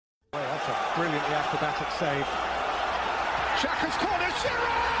Brilliantly acrobatic save. Xhaka's corner,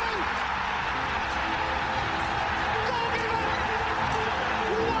 Giroud!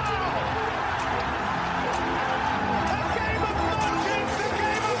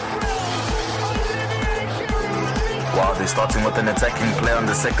 Wow, they're starting with an attacking play on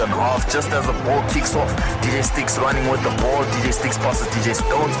the second half. Just as the ball kicks off, DJ Sticks running with the ball. DJ Sticks passes DJ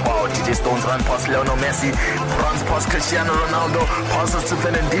Stones. Wow, DJ Stones run past Lionel Messi. Runs past Cristiano Ronaldo. Passes to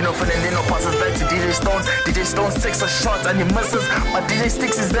Fernandinho. Fernandinho passes back to DJ Stones. DJ Stones takes a shot and he misses. But DJ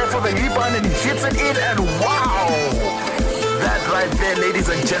Sticks is there for the rebound and he hits it in. And wow! That right there, ladies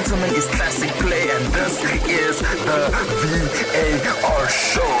and gentlemen, is classic play. And this is the VAR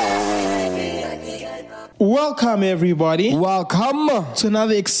show. Welcome everybody. Welcome to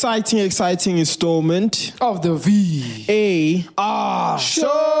another exciting installment of the VAR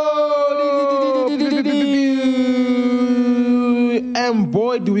show. And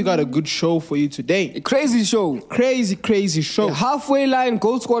boy, do we got a good show for you today. A crazy show. Crazy show. A halfway line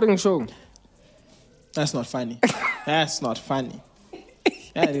goal scoring show. That's not funny. That's not funny.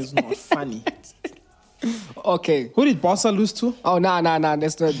 That is not funny. Okay. Who did Barca lose to? Oh, nah.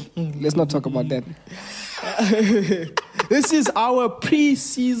 Let's not talk about that. This is our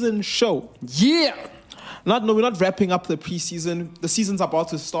pre-season show. Yeah. We're not wrapping up the pre-season. The season's about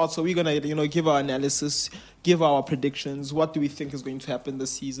to start, so we're gonna, give our analysis, give our predictions. What do we think is going to happen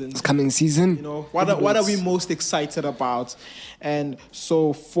this season? This coming season. What are we most excited about, and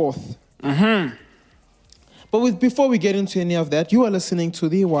so forth. Mm-hmm. But before we get into any of that, you are listening to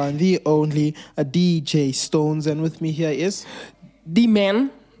the one, the only, DJ Stones, and with me here is the man,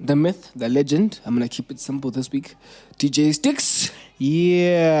 the myth, the legend. I'm gonna keep it simple this week. DJ Sticks.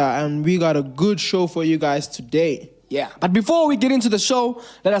 Yeah, and we got a good show for you guys today. Yeah, but before we get into the show,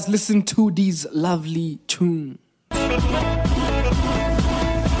 let us listen to these lovely tunes.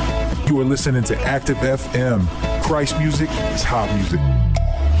 You are listening to Active FM. Christ music is hot music.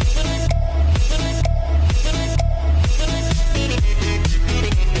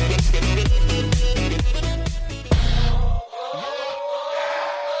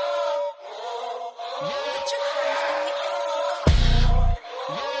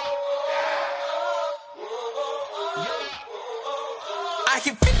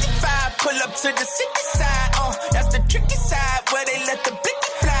 To the city side, that's the tricky side where they let the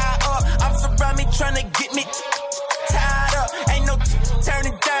blicky fly. I'm surround me trying to get me tied up. Ain't no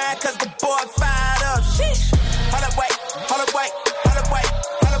turning down cause the boy fired up. Sheesh. Hold up, wait.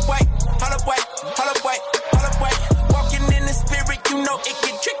 Walking in the spirit, it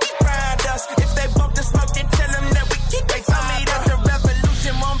get tricky around us. If they bump the smoke, then tell them that we keep it. Tell me that the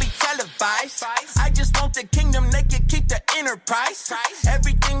revolution won't be televised. I just want the kingdom, they can keep the enterprise.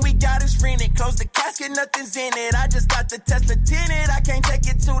 Everything we got is rented. Close the casket, nothing's in it. I just got the Tesla tinted. I can't take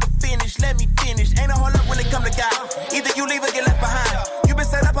it to the finish. Let me finish. Ain't a hold up when it come to God. Either you leave or get left behind. You been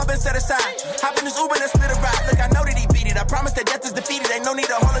set up, I've been set aside. Hop in this Uber, let's split a ride. Look, I know that he beat it. I promise that death is defeated. Ain't no need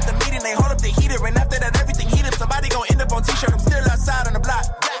to hold up the meeting. They hold up the heater. And after that, everything heated. Somebody gon' end up on t-shirt. I'm still outside on the block.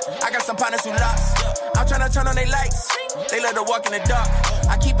 I got some partners who lost. I'm trying to turn on their lights. They let her walk in the dark.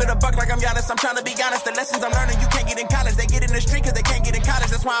 I keep it a buck like I'm Giannis. I'm trying to be honest. The lessons I'm learning, you can't get in college. They get in the street cause they can't get in college.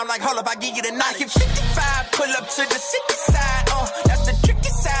 That's why I'm like, hold up, I give you the knowledge. I hit 55, pull up to the city side. That's the tricky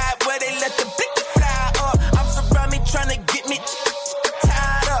side where they let the blicky fly. I'm surround me trying to get me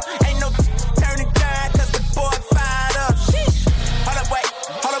tied up. Ain't no turning down cause the boy fired up. Sheesh. Hold up, wait.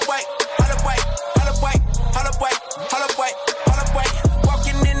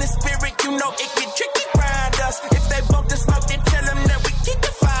 Walking in the spirit, it get tricky around us. If they bump the smoke, then tell them that we keep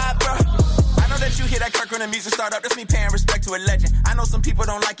the fire, bro. I know that you hear that Kirk when the music start up. That's me paying respect to a legend. I know some people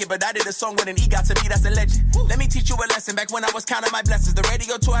don't like it, but I did a song with an EGOT. To me, that's a legend. Let me teach you a lesson. Back when I was counting my blessings, the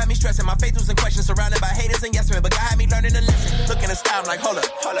radio tour had me stressing. My faith was in question, surrounded by haters and yes men. But God had me learning a lesson. Looking at style, I'm like, hold up.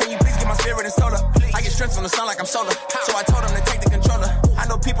 Can you please get my spirit and soul up? I get strength from the sun like I'm solar. So I told him to take the controller. I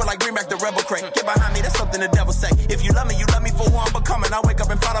know people like bring back the rebel crate. Get behind me, that's something the devil say. If you love me for who I'm becoming. I wake up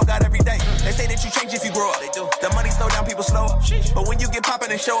and follow God every day. They say that you change if you grow up. They do. The money slow down, people slow up. But when you get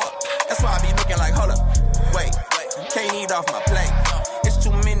popping and show up, that's why I be looking like, hold up. Wait, can't eat off my plate. It's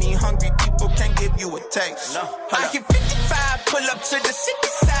too many hungry people, can't give you a taste. I hit 55, pull up to the city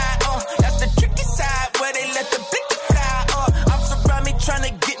side. That's the tricky side where they let the blicky fly. I'm surround me trying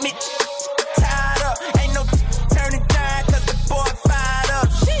to get me tied up. Ain't no turning down cause the boy fired up.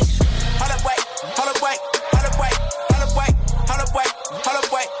 Sheesh. Hold up, wait.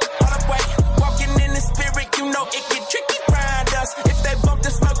 Walking in the spirit, it get tricky around us. If they bump the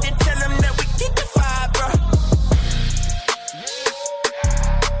smoke, then tell them that we keep the fire, bro.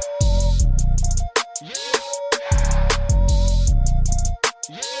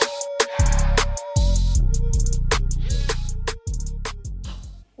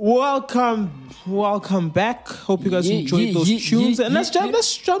 welcome back. Hope you guys enjoyed those tunes. And let's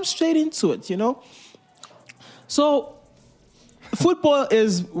jump straight into it, you know. So, football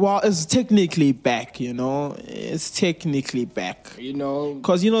is technically back, you know. It's technically back. You know.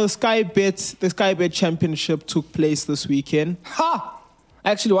 Because, you know, the Sky Bet Championship took place this weekend. Ha!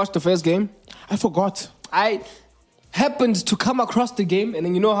 I actually watched the first game. I forgot. I happened to come across the game, and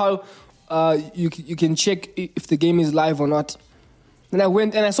then you know how you can check if the game is live or not. Then I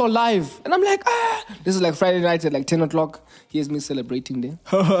went and I saw live, and I'm like, this is like Friday night at like 10 o'clock. Here's me celebrating there.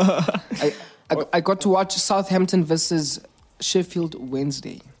 I got to watch Southampton versus Sheffield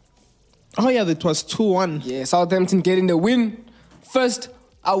Wednesday. Oh, yeah, that was 2-1. Yeah, Southampton getting the win. First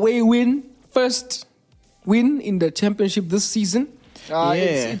away win. First win in the championship this season.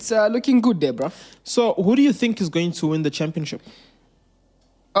 It's looking good there, bro. So, who do you think is going to win the championship?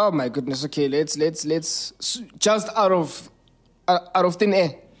 Oh my goodness. Okay, let's just out of thin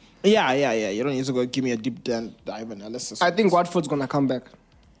air. Yeah. You don't need to go give me a deep dive analysis. I think Watford's gonna come back.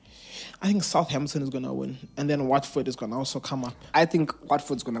 I think Southampton is gonna win, and then Watford is gonna also come up. I think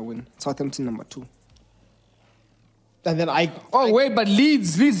Watford's gonna win. Southampton number 2. And then wait, but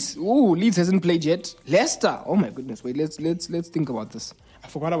Leeds. Ooh, Leeds hasn't played yet. Leicester. Oh my goodness. Wait, let's think about this. I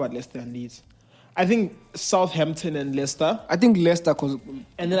forgot about Leicester and Leeds. I think Southampton and Leicester. I think Leicester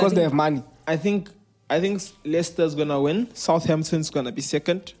because they have money. I think Leicester's gonna win. Southampton's gonna be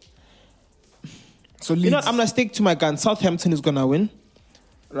second. So Leeds. You know what? I'm gonna stick to my gun. Southampton is gonna win,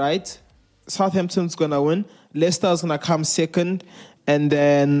 right? Southampton's gonna win. Leicester's gonna come second, and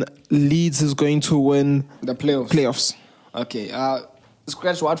then Leeds is going to win the playoffs. Okay.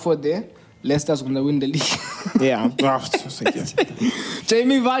 Scratch Watford there. Leicester's gonna win the league. Yeah.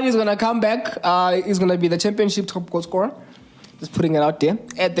 Jamie Vardy is gonna come back. He's gonna be the championship top goal scorer. Just putting it out there.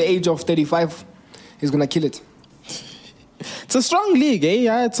 At the age of 35, he's gonna kill it. It's a strong league, eh?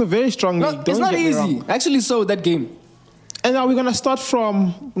 Yeah, it's a very strong league. It's not easy. I actually saw that game. And now we're gonna start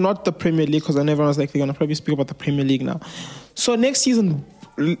from not the Premier League, because I know everyone's like, they're gonna probably speak about the Premier League now. So next season,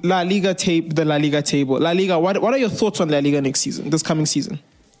 the La Liga table. La Liga. What are your thoughts on La Liga next season? This coming season?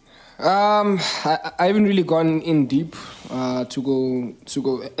 I haven't really gone in deep to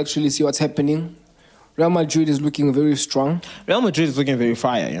go actually see what's happening. Real Madrid is looking very strong. Real Madrid is looking very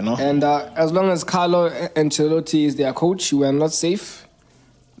fire, you know. And as long as Carlo Ancelotti is their coach, we are not safe.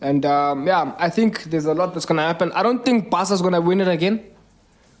 And I think there's a lot that's gonna happen. I don't think Barca's gonna win it again.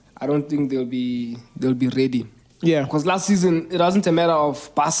 I don't think they'll be ready. Yeah. Because last season, it wasn't a matter of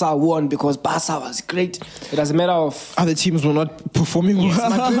Barca won because Barca was great. It was a matter of other teams were not performing well. Yes,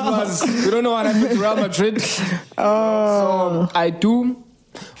 Madrid was. We don't know what happened to Real Madrid. So I do.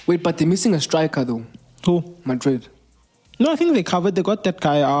 Wait, but they're missing a striker though. Who? Madrid. No, I think they covered. They got that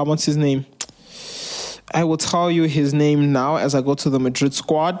guy. What's his name? I will tell you his name now as I go to the Madrid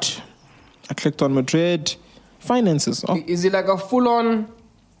squad. I clicked on Madrid. Finances. Oh. Is it like a full-on...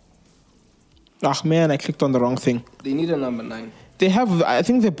 Ah, man, I clicked on the wrong thing. They need a number 9. They have, I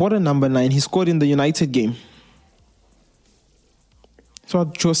think they bought a number 9. He scored in the United game.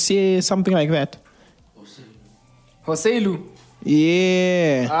 So Jose, something like that. Joselu.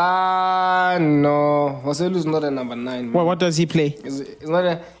 Yeah. No. Joselu's not a number 9. Well, what does he play? It's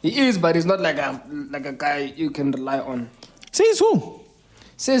not he is, but he's not like a guy you can rely on. Says who?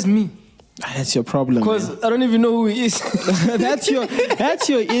 Says me. That's your problem. Because I don't even know who he is. That's your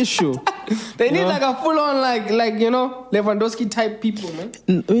issue. They need like a full on like Lewandowski type people, man.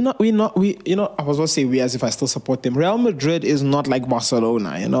 I was going to say we as if I still support them. Real Madrid is not like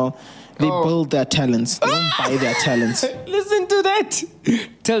Barcelona, you know. They build their talents. They don't buy their talents. Listen to that.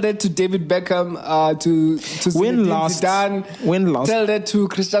 Tell that to David Beckham, to Zidane. Win last. Tell that to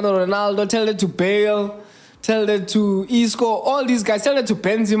Cristiano Ronaldo. Tell that to Bale. Tell that to Isco. All these guys. Tell that to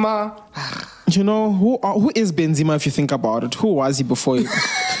Benzema. You know, who is Benzema if you think about it? Who was he before? He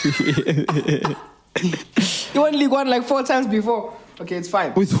won League One like 4 times before. Okay, it's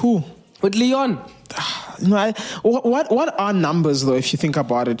fine. With who? With Lyon. No, what are numbers though if you think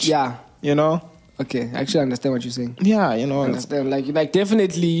about it? Yeah. You know? Okay, I actually understand what you're saying. Yeah, you know. I understand. Like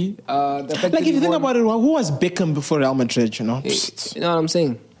definitely the fact like if you think about it, who was Beckham before Real Madrid, you know? You know what I'm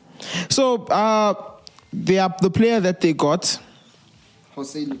saying? So the player that they got,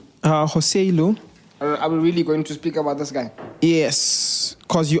 Joselu. Are we really going to speak about this guy? Yes,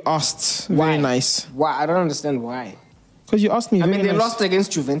 because you asked. Why? Very nice. Why? I don't understand why. Because you asked me. I mean, they lost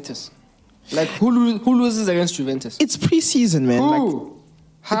against Juventus. Like who loses against Juventus? It's preseason, man. Who?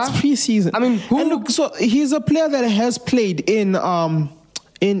 It's preseason. I mean, who? And look, so he's a player that has played in La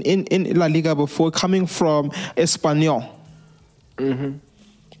Liga before, coming from Espanyol. Mm-hmm.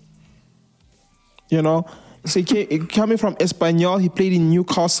 You know, So he came, coming from Espanyol, he played in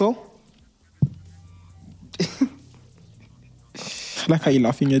Newcastle. Like how you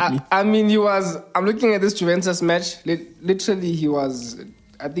laughing at me. I mean, I'm looking at this Juventus match. Literally, he was,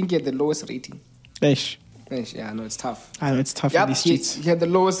 I think he had the lowest rating. Ish. Yeah, no, it's tough. I know it's tough in Yep, these streets. he had the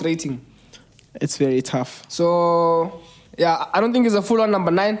lowest rating. It's very tough. So, yeah, I don't think he's a full-on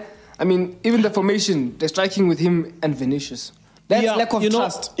number 9. I mean, even the formation, they're striking with him and Vinicius. That's lack of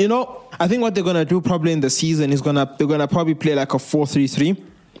trust. I think what they're gonna do probably in the season is they're gonna probably play like a 4-3-3,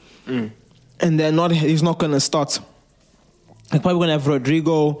 and he's not gonna start. They're probably gonna have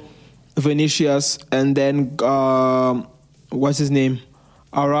Rodrigo, Vinicius, and then what's his name,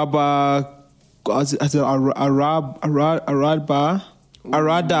 Arada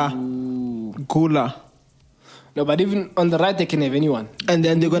Gula. No, but even on the right, they can have anyone. And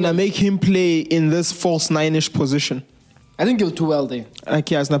then they're gonna make him play in this false 9-ish position. I think he'll do well there. Like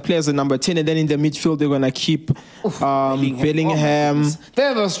he has now play as a number 10, and then in the midfield they're gonna keep Bellingham. They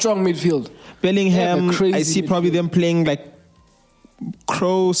have a strong midfield. Bellingham. They have a crazy I see probably midfield. them playing like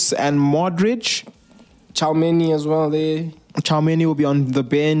Kroos and Modric. Tchouaméni as well there. Tchouaméni will be on the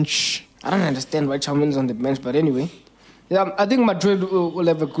bench. I don't understand why Tchouaméni's on the bench, but anyway. Yeah, I think Madrid will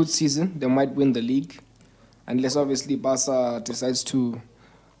have a good season. They might win the league. Unless obviously Barca decides to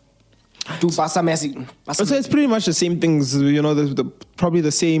do Barca magic. So it's pretty much the same things, probably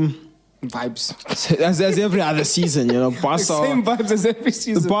the same vibes. as every other season, Barca. Same vibes as every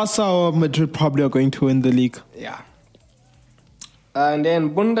season. Barca or Madrid probably are going to win the league. Yeah. And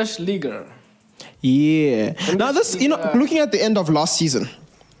then Bundesliga. Yeah. Now this, looking at the end of last season.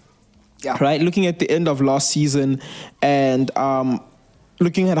 Yeah. Right? Looking at the end of last season and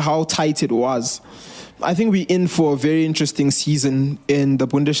looking at how tight it was. I think we're in for a very interesting season in the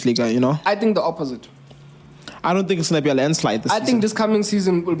Bundesliga, I think the opposite. I don't think it's going to be a landslide this season. I think this coming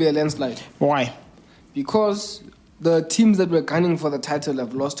season will be a landslide. Why? Because the teams that were gunning for the title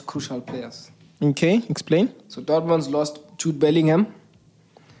have lost crucial players. Okay, explain. So Dortmund's lost Jude Bellingham,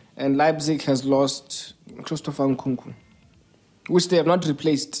 and Leipzig has lost Christopher Nkunku, which they have not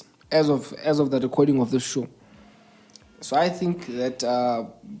replaced as of the recording of this show. So I think that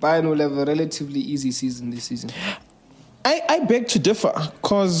Bayern will have a relatively easy season this season. I beg to differ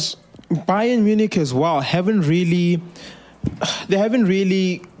because Bayern Munich as well haven't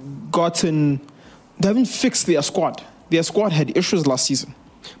fixed their squad. Their squad had issues last season.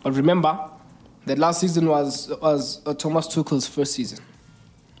 But remember that last season was Thomas Tuchel's first season.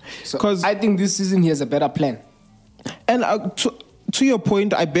 So I think this season he has a better plan. And to your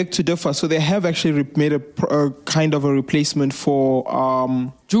point, I beg to differ. So they have actually made a kind of a replacement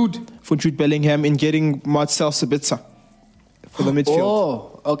for Jude Bellingham in getting Marcel Sabitzer for the midfield.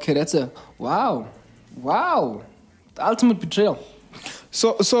 Oh, okay, that's wow, the ultimate betrayal.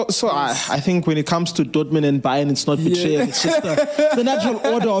 So I think when it comes to Dortmund and Bayern, it's not betrayal. It's just the natural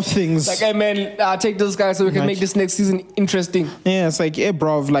order of things. Like, hey man, take this guy so we can make this next season interesting. Yeah, it's like, hey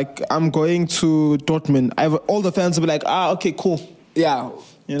bro, like I'm going to Dortmund. All the fans will be like, okay, cool. Yeah.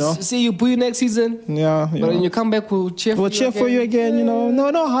 See you next season. Yeah. But when you come back, we'll cheer for you again.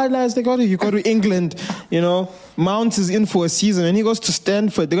 No highlights. You go to England. Mount is in for a season. When he goes to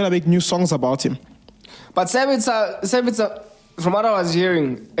Stanford, they're gonna make new songs about him. But Sabitzer, from what I was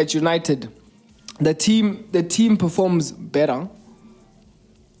hearing at United, the team performs better.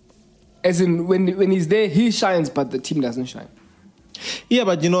 As in, when he's there, he shines, but the team doesn't shine. Yeah,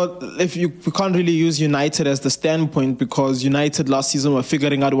 but if we can't really use United as the standpoint because United last season were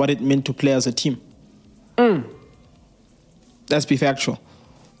figuring out what it meant to play as a team. Let's be factual.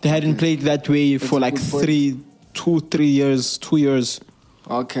 They hadn't played that way for like 2 years.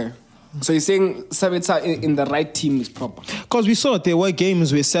 Okay. So you're saying Sabitzer in the right team is proper? Because we saw there were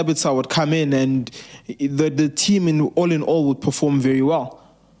games where Sabitzer would come in and the team all in all would perform very well.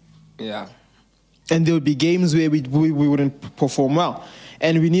 Yeah. And there would be games where we wouldn't perform well.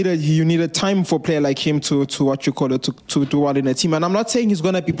 And you needed time for a player like him to do well in a team. And I'm not saying he's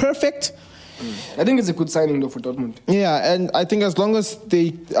going to be perfect. I think it's a good signing though for Dortmund. Yeah, and I think as long as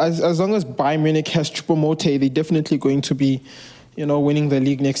Bayern Munich has Choupo-Moting, they're definitely going to be, winning the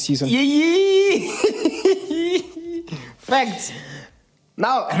league next season. Yeah. Facts.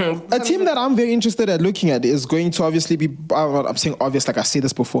 Now, a team that I'm very interested at looking at is going to obviously be, I'm saying obvious like I said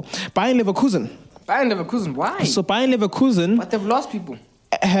this before, Bayern Leverkusen. Bayern Leverkusen, why? So Bayern Leverkusen... But they've lost people.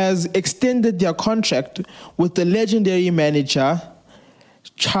 ...has extended their contract with the legendary manager,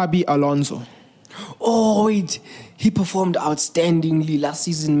 Xabi Alonso. Oh, wait. He performed outstandingly last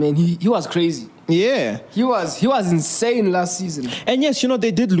season, man. He was crazy. Yeah. He was insane last season. And yes,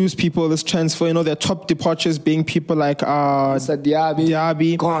 they did lose people this transfer. Their top departures being people like... Diaby.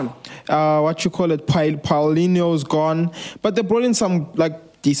 Diaby. Gone. Paulinho's gone, but they brought in some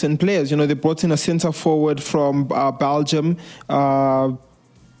like decent players. You know, they brought in a centre forward from Belgium,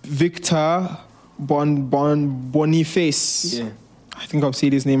 Victor Boniface. Yeah. I think I've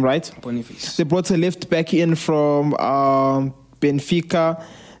said his name right. Boniface. They brought a left back in from Benfica.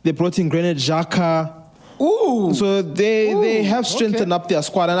 They brought in Granit Xhaka. Ooh. So they have strengthened up their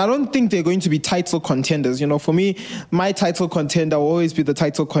squad, and I don't think they're going to be title contenders. You know, for me, my title contender will always be the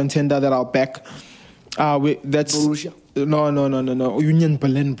title contender that I'll back. That's Borussia? No. Union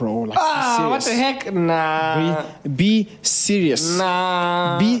Berlin, bro. Like, What the heck? Nah. Be serious.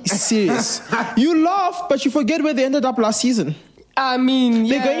 Nah. Be serious. You laugh, but you forget where they ended up last season. I mean,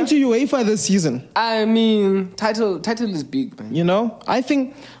 yeah. They're going to UEFA this season. I mean, title is big, man. You know, I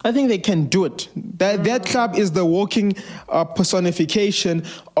think they can do it. That club is the walking personification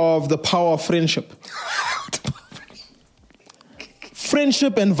of the power of friendship.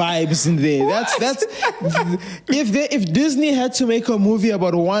 Friendship and vibes in there. That's if Disney had to make a movie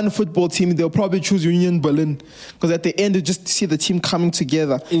about one football team, they'll probably choose Union Berlin, because at the end you just see the team coming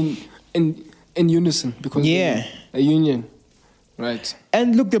together in unison, because yeah, a union. Right.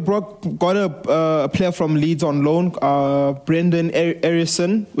 And look, they got a player from Leeds on loan, Brendan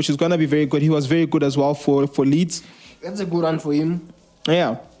Erison, which is going to be very good. He was very good as well for Leeds. That's a good run for him.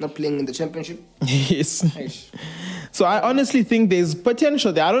 Yeah. Not playing in the championship. Yes. So I honestly think there's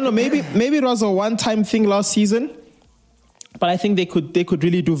potential there. I don't know, maybe it was a one-time thing last season, but I think they could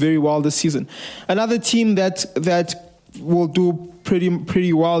really do very well this season. Another team that will do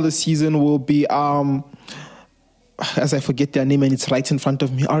pretty well this season will be as I forget their name and it's right in front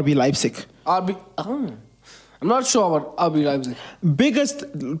of me, RB Leipzig. I'm not sure about RB Leipzig. Biggest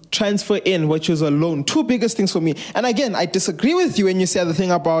transfer in, which is a loan. Two biggest things for me. And again, I disagree with you when you say the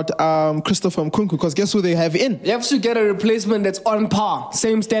thing about Christopher Nkunku, because guess who they have in? You have to get a replacement that's on par,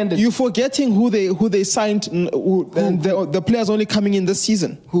 same standard. You're forgetting who they signed, and the players only coming in this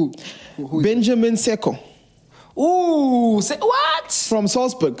season. Who Benjamin Seco. Ooh, what? From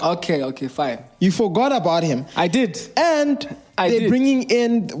Salzburg. Okay, fine. You forgot about him. I did. And they're bringing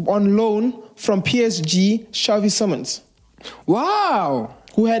in on loan from PSG, Xavi Simons. Wow.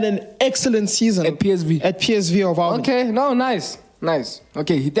 Who had an excellent season. At PSV. At PSV of Almond. Okay, no, nice.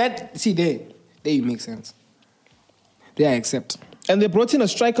 Okay, there you make sense. There I accept. And they brought in a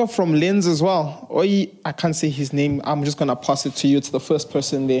striker from Lens as well. I can't say his name. I'm just going to pass it to you. It's the first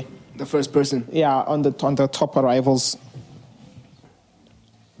person there. The first person. Yeah, on the top arrivals.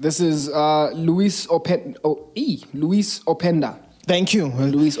 This is Luis Openda. Thank you.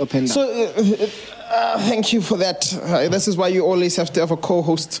 Luis Openda. So, thank you for that. This is why you always have to have a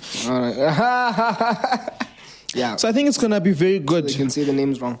co-host. All right. Yeah. So I think it's going to be very good. So they can say the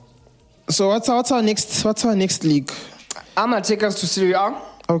names wrong. So what's our next league? I'm going to take us to Serie A.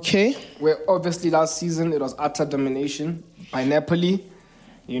 Okay. Where obviously last season it was utter domination by Napoli.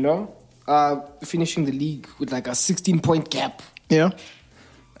 You know, finishing the league with like a 16-point gap. Yeah.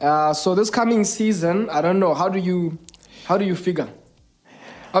 So this coming season, I don't know. How do you figure?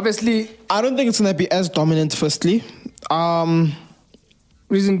 Obviously, I don't think it's gonna be as dominant. Firstly,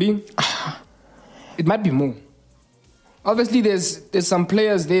 reason being, it might be more. Obviously, there's some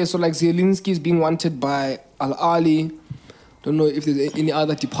players there. So like Zielinski is being wanted by Al Ahly. Don't know if there's any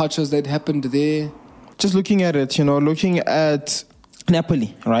other departures that happened there. Just looking at it, looking at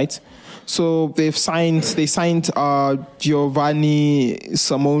Napoli, right? So they signed Giovanni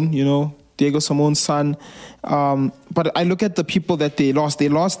Simone, Diego Simone's son. But I look at the people that they lost. They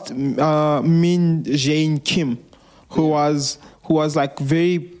lost Min Jae Kim, who was like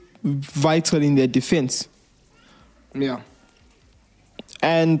very vital in their defense. Yeah.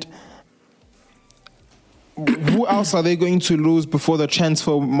 And who else are they going to lose before the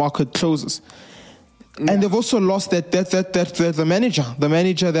transfer market closes? Yeah. And they've also lost the manager. The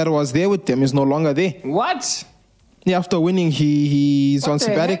manager that was there with them is no longer there. What? Yeah, after winning, he's on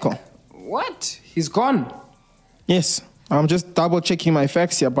sabbatical. Heck? What? He's gone? Yes. I'm just double checking my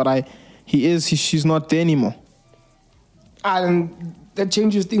facts here, but she's not there anymore. And that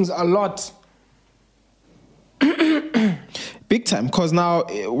changes things a lot. Big time, because now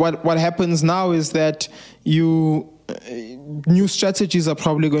what happens now is that new strategies are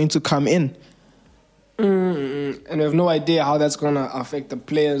probably going to come in. And we have no idea how that's going to affect the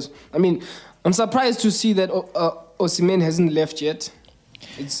players. I mean, I'm surprised to see that Osimhen hasn't left yet.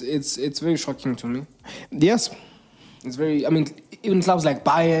 It's very shocking to me. Yes. It's very, even clubs like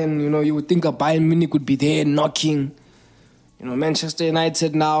Bayern, you would think a Bayern Munich would be there knocking. Manchester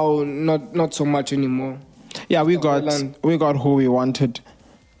United now, not so much anymore. Yeah, we got who we wanted.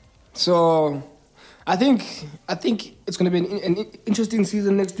 So, I think it's going to be an interesting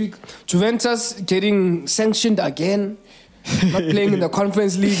season next week. Juventus getting sanctioned again, not playing in the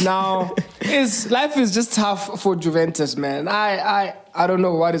Conference League now. Life is just tough for Juventus, man. I don't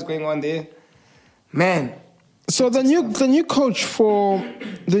know what is going on there, man. So the new coach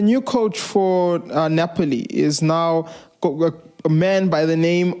for Napoli is now a man by the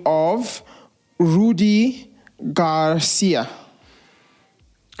name of Rudi Garcia.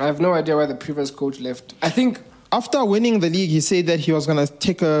 I have no idea why the previous coach left. I think after winning the league, he said that he was going to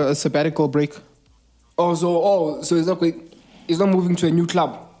take a sabbatical break. So he's not moving to a new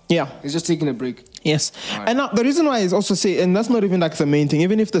club. Yeah. He's just taking a break. Yes. Right. And now the reason why is also say, and that's not even like the main thing,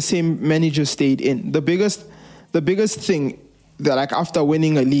 even if the same manager stayed in, the biggest thing that like after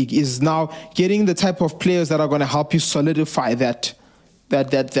winning a league is now getting the type of players that are going to help you solidify that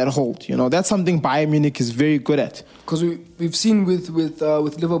hold. You know, that's something Bayern Munich is very good at. Because we've seen with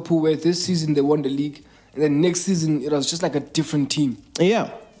Liverpool where this season they won the league and then next season it was just like a different team.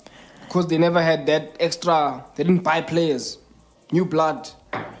 Yeah. Because they never had that extra, they didn't buy players, new blood.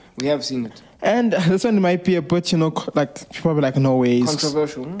 We have seen it. And this one might be a bit, like people be like, no ways.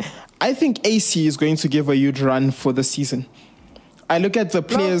 Controversial. I think AC is going to give a huge run for the season. I look at the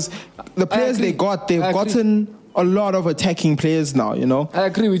players, they've gotten a lot of attacking players now, I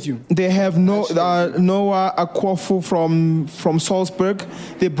agree with you. They have Noah Akwofu from Salzburg.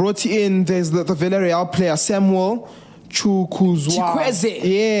 They brought in, there's the Villarreal player, Samuel Chukwueze.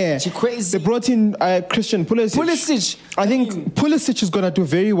 Yeah. Chukwueze. They brought in Christian Pulisic. I think Pulisic is going to do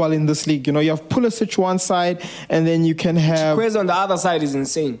very well in this league. You have Pulisic one side, and then you can have... Chukwueze on the other side is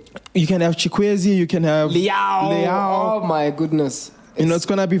insane. You can have Chukwueze, you can have... Leao. Oh, my goodness. It's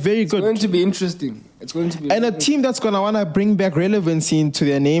going to be very good. It's going to be interesting. And a team that's going to want to bring back relevancy into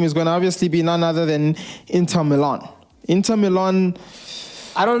their name is going to obviously be none other than Inter Milan. Inter Milan...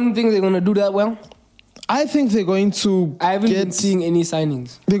 I don't think they're going to do that well. I think they're going to I haven't been seeing any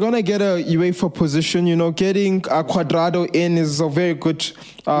signings. They're going to get a UEFA position. Getting Cuadrado in is a very good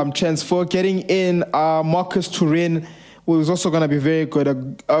transfer. Getting in Marcus Thuram was also going to be very good.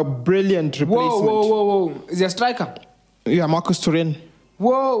 A brilliant replacement. Whoa. Is he a striker? Yeah, Marcus Thuram.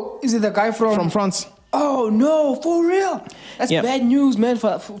 Whoa. Is it the guy from France? Oh, no. For real? That's bad news, man,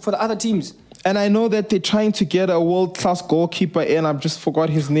 for the other teams. And I know that they're trying to get a world-class goalkeeper in. I've just forgot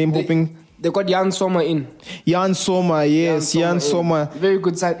his name, They got Jan Sommer in. Jan Sommer, yes, Jan Sommer. Very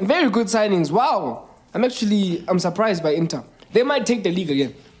good signings. Wow. I'm surprised by Inter. They might take the league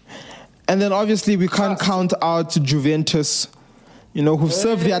again. And then obviously we can't count out Juventus, who've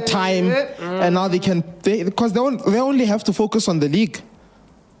served their time, and now because they only have to focus on the league.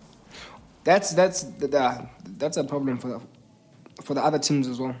 That's a problem for the other teams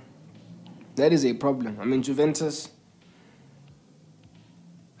as well. That is a problem. I mean, Juventus.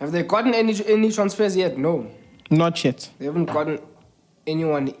 Have they gotten any transfers yet? No. Not yet. They haven't gotten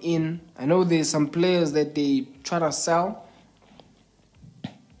anyone in. I know there's some players that they try to sell.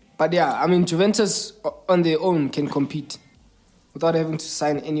 But yeah, I mean, Juventus on their own can compete. Without having to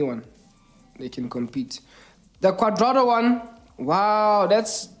sign anyone, they can compete. The Cuadrado one, wow,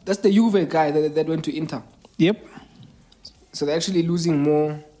 that's the Juve guy that went to Inter. Yep. So they're actually losing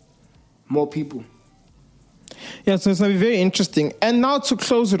more people. Yeah, so it's going to be very interesting. And now to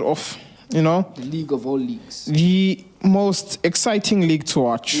close it off, The league of all leagues. The most exciting league to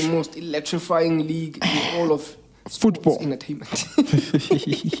watch. The most electrifying league in all of football entertainment.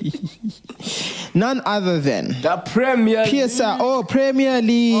 None other than... the Premier League. PSL. Oh, Premier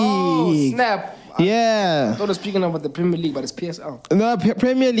League. Oh, snap. Yeah. I thought I was speaking about the Premier League, but it's PSL. No,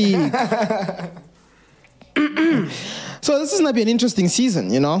 Premier League. So this is going to be an interesting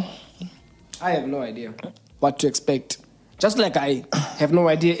season, I have no idea what to expect. Just like I have no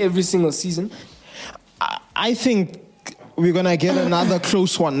idea every single season. I think we're going to get another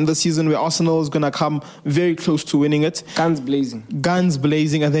close one this season where Arsenal is going to come very close to winning it. Guns blazing.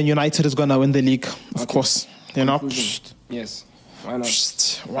 And then United is going to win the league, of course. Yes. Why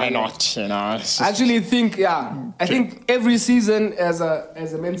not? Why not? I actually think, I think every season as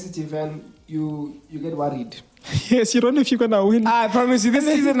a Man City fan, you get worried. Yes, you don't know if you're going to win. I promise you, this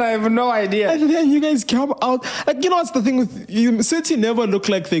season I have no idea. And then you guys come out. Like, what's the thing with you? City never look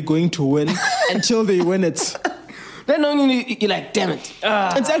like they're going to win until they win it. Then only you're like, damn it.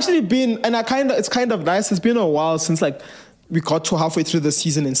 It's actually been, and it's kind of nice. It's been a while since we got to halfway through the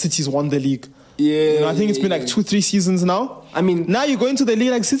season and City's won the league. Yeah. I think it's been 2-3 seasons now. I mean, now you go into the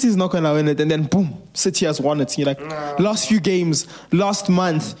league like City's not going to win it, and then boom, City has won it. You're like, last few games, last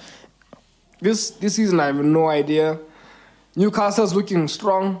month. This season, I have no idea. Newcastle's looking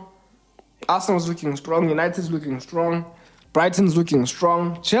strong. Arsenal's looking strong. United's looking strong. Brighton's looking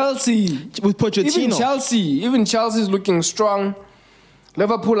strong. Chelsea. With Pochettino. Even Chelsea's looking strong.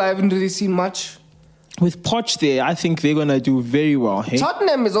 Liverpool, I haven't really seen much. With Poch there, I think they're going to do very well. Hey?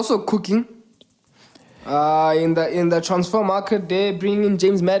 Tottenham is also cooking. In the transfer market, they're bringing in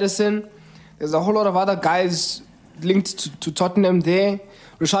James Maddison. There's a whole lot of other guys linked to Tottenham there.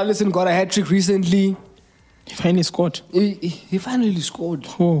 Richarlison got a hat-trick recently. He finally scored. He finally scored.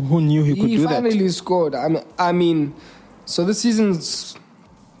 Who knew he could do that? He finally scored. I mean, so this season's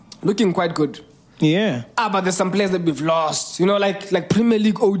looking quite good. Yeah. But there's some players that we've lost. You know, like Premier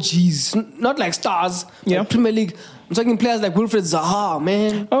League OGs. Not like stars. Yeah. Like Premier League. I'm talking players like Wilfred Zaha,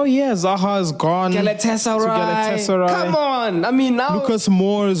 man. Oh, yeah. Zaha is gone. Galatasaray. Come on. I mean, now... Lucas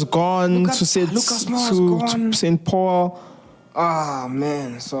Moore is gone to St. Paul. Ah,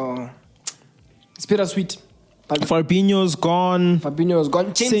 man. So... It's bittersweet. Fabinho's gone.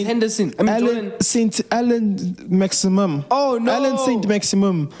 James Henderson. Alan Maximum. Oh, no. Alan Saint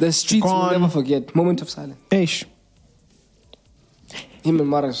Maximum. The streets gone. will never forget. Moment of silence. Eish. Him and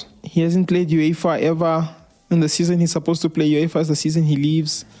Mahrez. He hasn't played UEFA ever. In the season he's supposed to play UEFA is the season he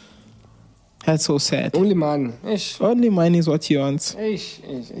leaves. That's so sad. Only man. Ish. Only mine is what he wants. Ish.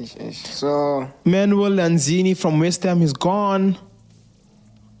 So... Manuel Lanzini from West Ham is gone.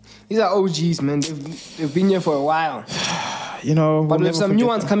 These are OGs, man. They've been here for a while. You know, but we have some new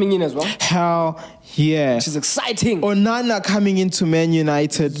ones coming in as well. Hell yeah. Which is exciting. Onana coming into Man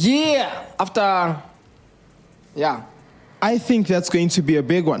United. Yeah. Yeah. I think that's going to be a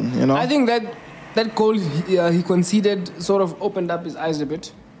big one, you know. I think that goal he conceded sort of opened up his eyes a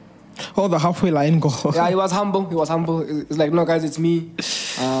bit. Oh, the halfway line goal. Yeah, he was humble. It's like, no, guys, it's me.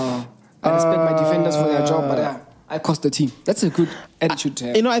 I respect my defenders for their job, but yeah. I cost the team. That's a good attitude to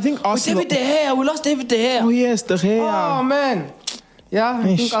have. You know, I think Arsenal... David De Gea. We lost David De Gea. Oh, yes, De Gea. Oh, man. Yeah,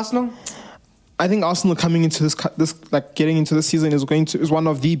 I think Arsenal... I think Arsenal coming into this like getting into the season is one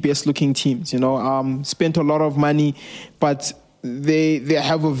of the best looking teams, you know. Spent a lot of money, but they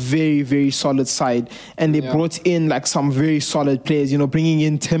have a very, very solid side, and they brought in like some very solid players, you know, bringing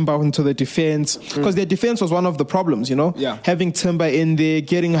in Timber into the defense, because their defense was one of the problems, you know. Having Timber in there,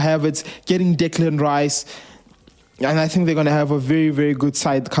 getting Havertz, getting Declan Rice. And I think they're going to have a very, very good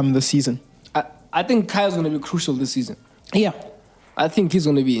side come the season. I think Kyle's going to be crucial this season. Yeah. I think he's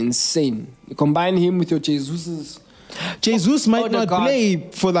going to be insane. You combine him with your Jesus. Jesus might not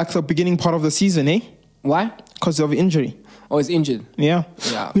play for like the beginning part of the season, eh? Why? Because of injury. Oh, he's injured. Yeah.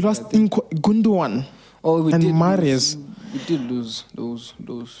 We lost Gundogan and Mahrez. We did lose those.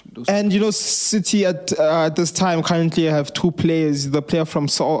 And you know, City at this time currently have two players. The player from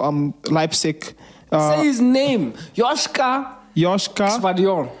Leipzig. Say his name. Joshka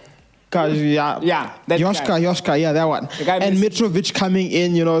Svadior. Yeah. Joshka, yeah, that one. And Mitrovic coming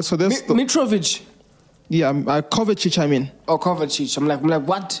in, you know. So there's Mitrovic. Yeah, Kovacic, I mean. Oh, Kovacic. I'm like,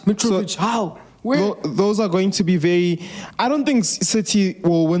 what? Mitrovic? So, how? Where? Those are going to be very... I don't think City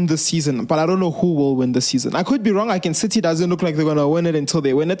will win this season, but I don't know who will win this season. I could be wrong. City doesn't look like they're going to win it until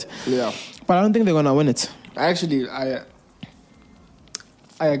they win it. Yeah. But I don't think they're going to win it. Actually, I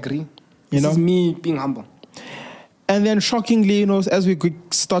agree. This is me being humble. And then shockingly, you know, as we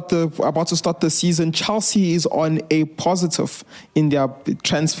about to start the season, Chelsea is on a positive in their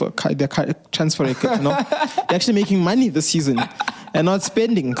transfer record, you know. They're actually making money this season and not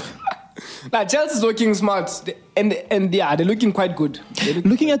spending. Now, Chelsea's working smart, and yeah, they're looking quite good.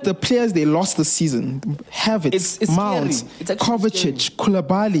 Looking at the players they lost this season, Havertz, Mount, Kovacic,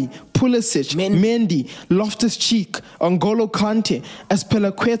 Koulibaly, Pulisic, Mendy, Loftus-Cheek, N'Golo Kante,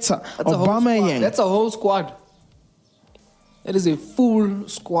 Azpilicueta, Aubameyang. That's a whole squad. That is a full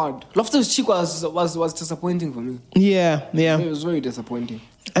squad. Loftus-Cheek was disappointing for me. Yeah. It was very disappointing.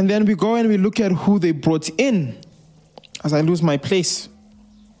 And then we go and we look at who they brought in. As I lose my place.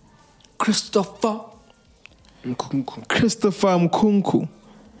 Christopher Nkunku.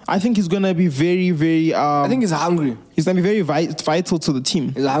 I think he's going to be very, very... I think he's hungry. He's going to be very vital to the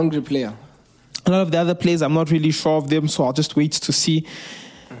team. He's a hungry player. A lot of the other players, I'm not really sure of them, so I'll just wait to see.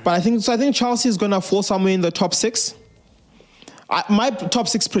 But I think Chelsea is going to fall somewhere in the top 6. My top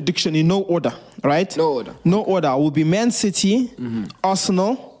 6 prediction in no order, right? No order will be Man City,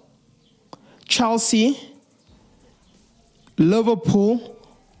 Arsenal, Chelsea, Liverpool,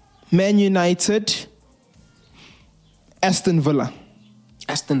 Man United, Aston Villa.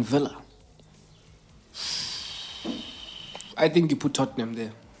 I think you put Tottenham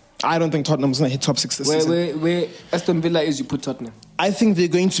there. I don't think Tottenham's going to hit top 6 this season. Where Aston Villa is, you put Tottenham. I think they're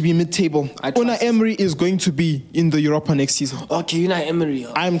going to be mid-table. Unai Emery is going to be in the Europa next season. Okay, Unai Emery.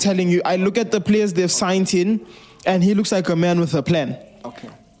 I'm telling you, I look at the players they've signed in, and he looks like a man with a plan. Okay.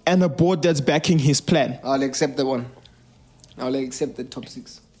 And a board that's backing his plan. I'll accept that one. I'll accept the top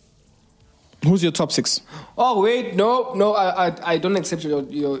 6. Who's your top 6? Oh wait, no, I don't accept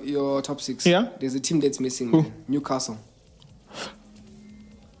your top 6. Yeah? There's a team that's missing. Who? Man. Newcastle.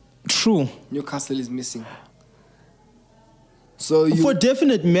 True. Newcastle is missing. So For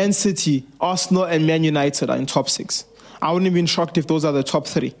definite, Man City, Arsenal, and Man United are in top 6. I wouldn't have been shocked if those are the top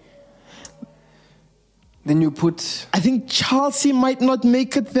 3. Then you put... I think Chelsea might not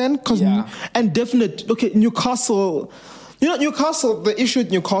make it then. Yeah. And definite, okay, Newcastle... You know, Newcastle, the issue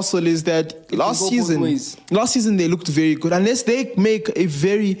with Newcastle is that last season they looked very good. Unless they make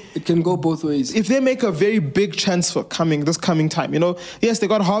It can go both ways. If they make a very big transfer this coming time, you know, yes, they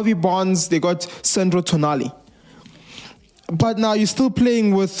got Harvey Barnes, they got Sandro Tonali. But now you're still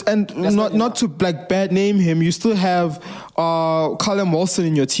playing with, and not to like bad name him, you still have Callum Wilson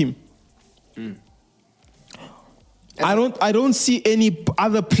in your team. Mm. I don't see any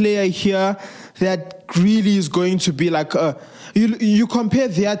other player here that really is going to be like you compare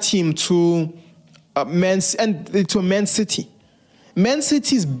their team to Man City. Man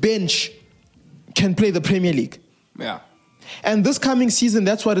City's bench can play the Premier League. Yeah. And this coming season,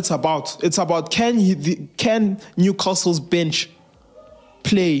 that's what it's about. It's about can Newcastle's bench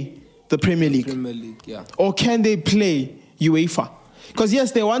play the Premier League? Premier League, yeah. Or can they play UEFA? Because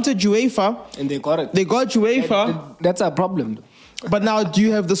yes, they wanted UEFA. And they got it. They got UEFA. That's our problem. But now do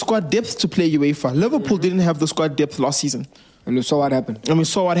you have the squad depth to play UEFA? Liverpool didn't have the squad depth last season. And we saw what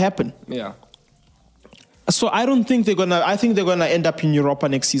happened. Yeah. So I think they're gonna end up in Europa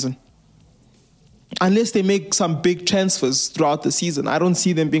next season. Unless they make some big transfers throughout the season. I don't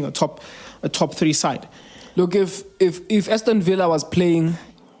see them being a top 3 side. Look, if Aston Villa was playing,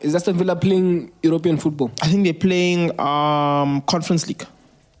 is Aston Villa playing European football? I think they're playing Conference League.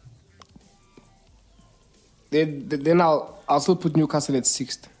 Then I'll still put Newcastle at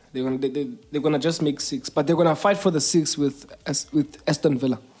 6th. They're gonna just make 6, but they're gonna fight for the 6 with Aston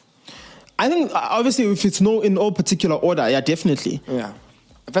Villa. I think obviously if it's in no particular order, yeah, definitely. Yeah.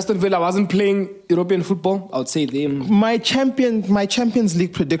 If Aston Villa wasn't playing European football, I would say them. My Champions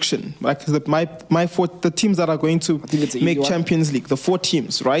League prediction, like the teams that are going to make Champions League, the 4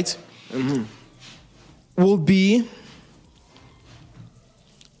 teams, right? Mm-hmm. Will be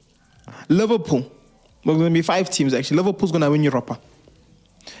Liverpool. Well, going to be 5 teams actually. Liverpool's going to win Europa.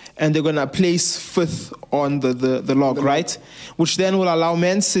 And they're going to place 5th on the log, right? Which then will allow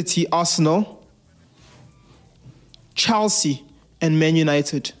Man City, Arsenal, Chelsea, and Man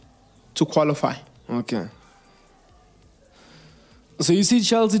United to qualify. Okay. So you see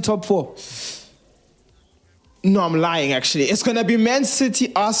Chelsea top 4? No, I'm lying actually. It's going to be Man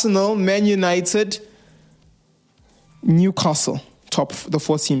City, Arsenal, Man United, Newcastle, the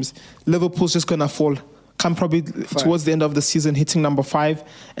 4 teams. Liverpool's just going to fall. Come probably 5. Towards the end of the season, hitting number 5,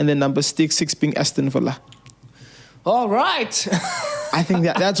 and then number 6 being Aston Villa. All right. I think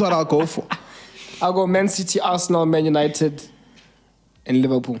that's what I'll go for. I'll go Man City, Arsenal, Man United, and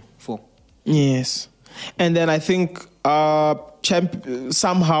Liverpool 4. Yes. And then I think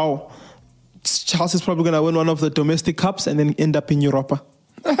somehow Chelsea's probably going to win one of the domestic cups and then end up in Europa.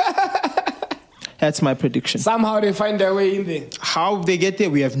 That's my prediction. Somehow they find their way in there. How they get there,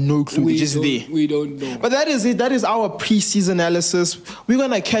 we have no clue. We're just there. We don't know. But that is it. That is our pre-season analysis. We're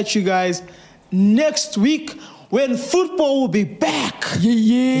going to catch you guys next week when football will be back.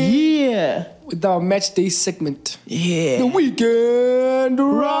 Yeah. With our match day segment. Yeah. The weekend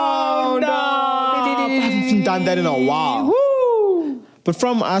roundup. I haven't done that in a while. Woo. But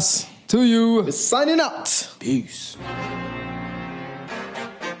from us to you, we're signing out. Peace.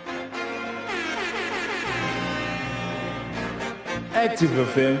 Active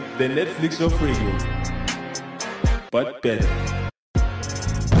FM, the Netflix of radio, but better.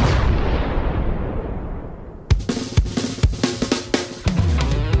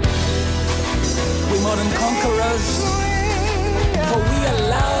 We're more than conquerors, for we are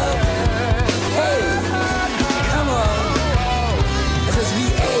loved. Hey, come on, this is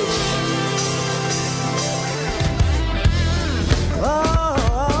VH.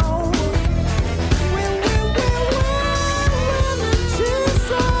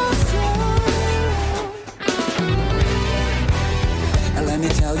 Let me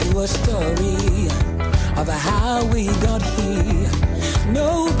tell you a story of how we got here.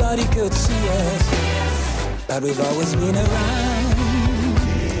 Nobody could see us, but we've always been around.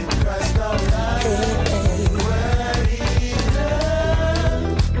 Hey, hey.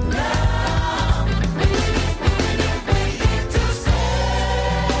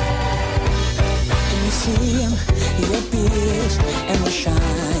 Can you see him? He appears and will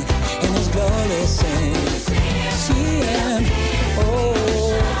shine in his glory. See him? Oh,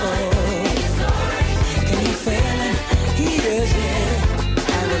 can you feel him? He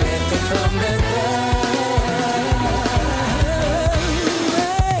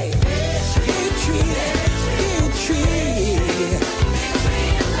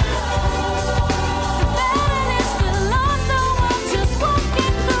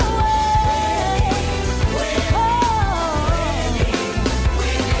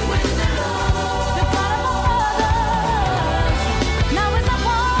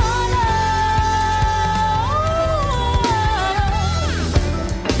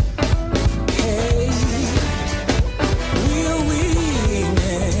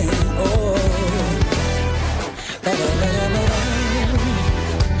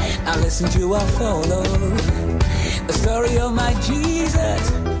listen to or follow the story of my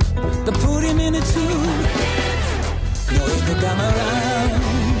Jesus, they put him in a tomb, no he could come around,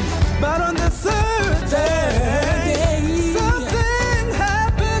 but on the third day, something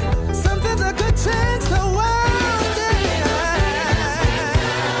happened, something that could change the world.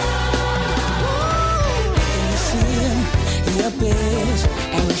 Can you see him? He appears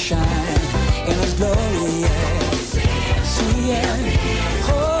and will shine in his glory, yeah. See him,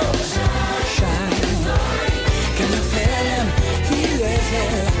 oh, shine. Can you feel him? He is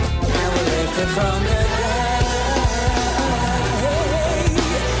here, and we're lifted from the dead.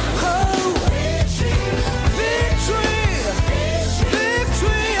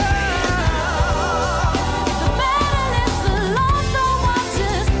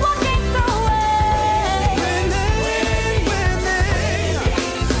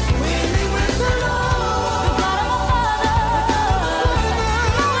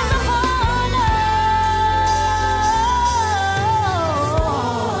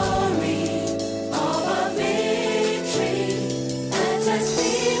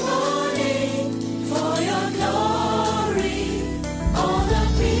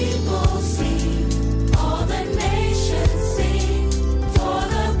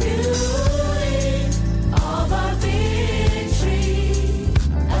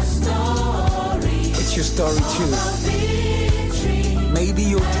 Story too. Maybe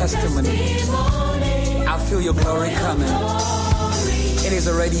your testimony. I feel your glory coming. It is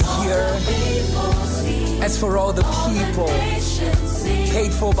already here. As for all the people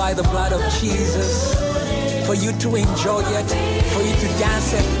paid for by the blood of Jesus, for you to enjoy it, for you to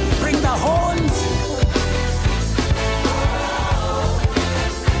dance it, bring the horns.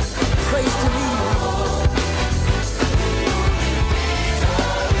 Praise to me.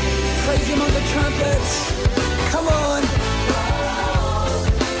 Praise him on the trumpets.